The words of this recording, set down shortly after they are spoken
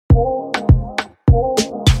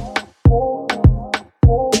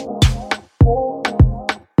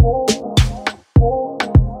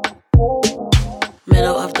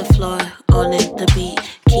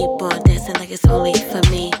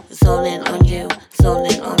you,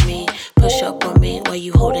 zoning on me. Push up on me while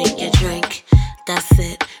you holding your drink. That's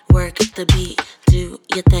it, work the beat, do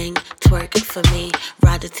your thing, twerk for me.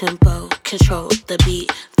 Ride the tempo, control the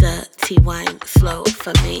beat, the T-wine slow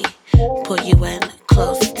for me. Pull you in,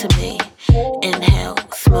 close to me. Inhale,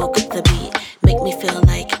 smoke the beat. Make me feel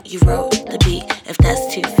like you wrote the beat. If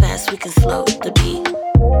that's too fast, we can slow the beat.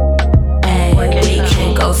 Ay, we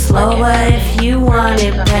can go slower if you want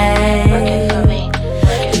it, babe.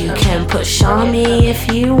 You can push on me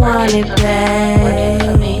if you want it,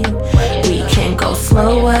 babe. We can go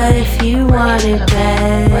slower if you want it,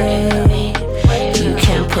 babe. You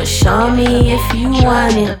can push on me if you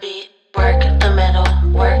want it. Work the middle,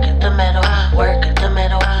 work the middle, work the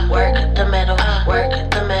middle, work the middle, work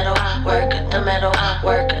the middle, work the middle,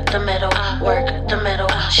 work the middle, work the middle.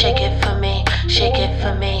 Shake it for me, shake it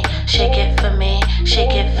for me, shake it for me,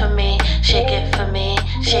 shake it for me, shake it for me,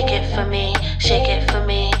 shake it for me, shake it for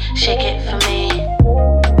me, shake it for me.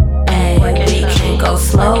 Ay, we can go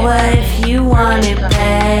slower if you want it,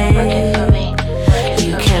 babe.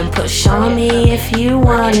 You can push on me if you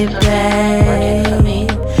want it, babe.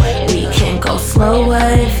 We can go slower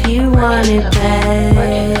if you want it,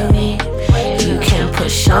 babe. You can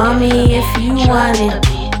push on me if you want it.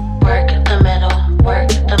 Work the middle, work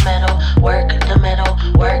the middle, work the middle,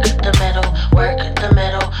 work the middle, work the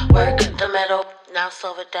middle, work the middle. Now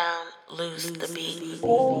slow it down, lose the beat.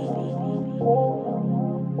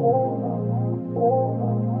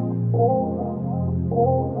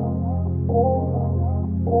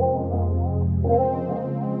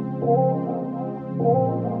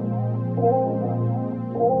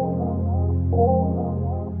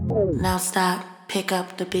 Now stop, pick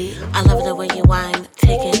up the beat. I love the way you whine,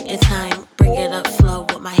 taking your time. Bring it up slow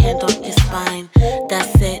with my hand on your spine.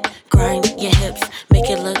 That's it, grind your hips. Make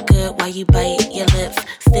it look good while you bite your lips.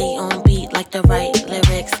 Stay on beat like the right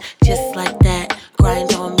lyrics. Just like that,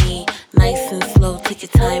 grind on me. Nice and slow, take your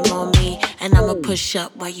time on me. And I'ma push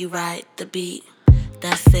up while you ride the beat.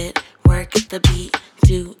 That's it, work the beat.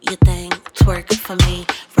 Do your thing, twerk for me.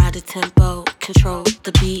 Ride the tempo, control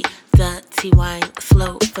the beat. The T-wine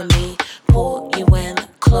slow for me. Pull you in,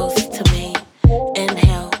 close to me.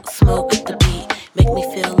 Inhale, smoke the beat. Make me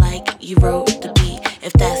feel like you wrote the beat.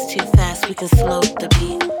 If that's too fast, we can slow the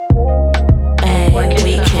beat. Ay,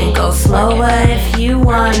 we can go slower if you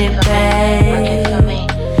want it, babe.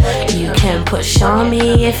 You can push on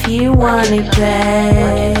me if you want it,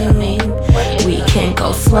 babe. We can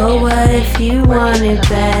go slower if you want it,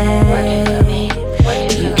 babe.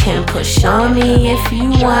 You can push on me if you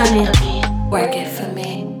want it. Work it for me.